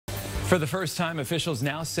For the first time, officials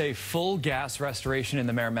now say full gas restoration in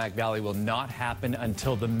the Merrimack Valley will not happen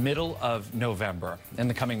until the middle of November. In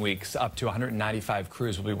the coming weeks, up to 195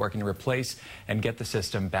 crews will be working to replace and get the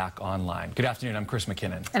system back online. Good afternoon, I'm Chris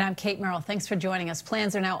McKinnon. And I'm Kate Merrill. Thanks for joining us.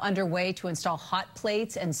 Plans are now underway to install hot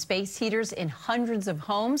plates and space heaters in hundreds of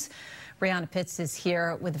homes. Brianna Pitts is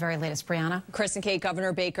here with the very latest. Brianna. Chris and Kate,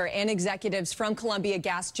 Governor Baker and executives from Columbia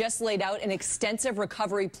Gas just laid out an extensive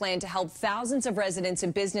recovery plan to help thousands of residents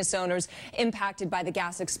and business owners impacted by the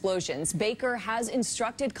gas explosions. Baker has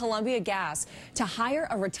instructed Columbia Gas to hire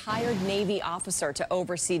a retired Navy officer to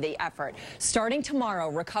oversee the effort. Starting tomorrow,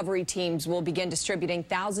 recovery teams will begin distributing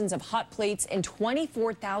thousands of hot plates and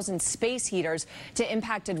 24,000 space heaters to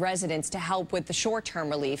impacted residents to help with the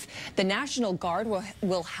short-term relief. The National Guard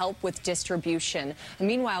will help with distribution.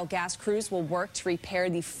 Meanwhile, gas crews will work to repair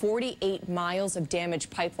the 48 miles of damaged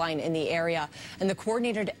pipeline in the area, and the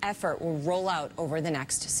coordinated effort will roll out over the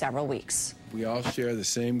next several weeks. We all share the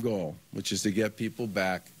same goal, which is to get people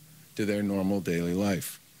back to their normal daily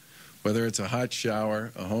life. Whether it's a hot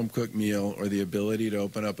shower, a home-cooked meal, or the ability to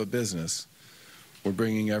open up a business, we're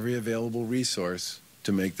bringing every available resource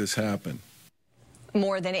to make this happen.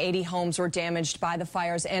 More than 80 homes were damaged by the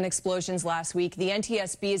fires and explosions last week. The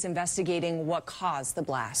NTSB is investigating what caused the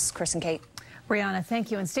blasts. Chris and Kate. Brianna, thank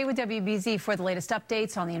you. And stay with WBZ for the latest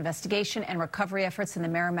updates on the investigation and recovery efforts in the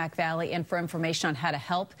Merrimack Valley. And for information on how to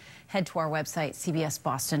help, head to our website,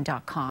 cbsboston.com.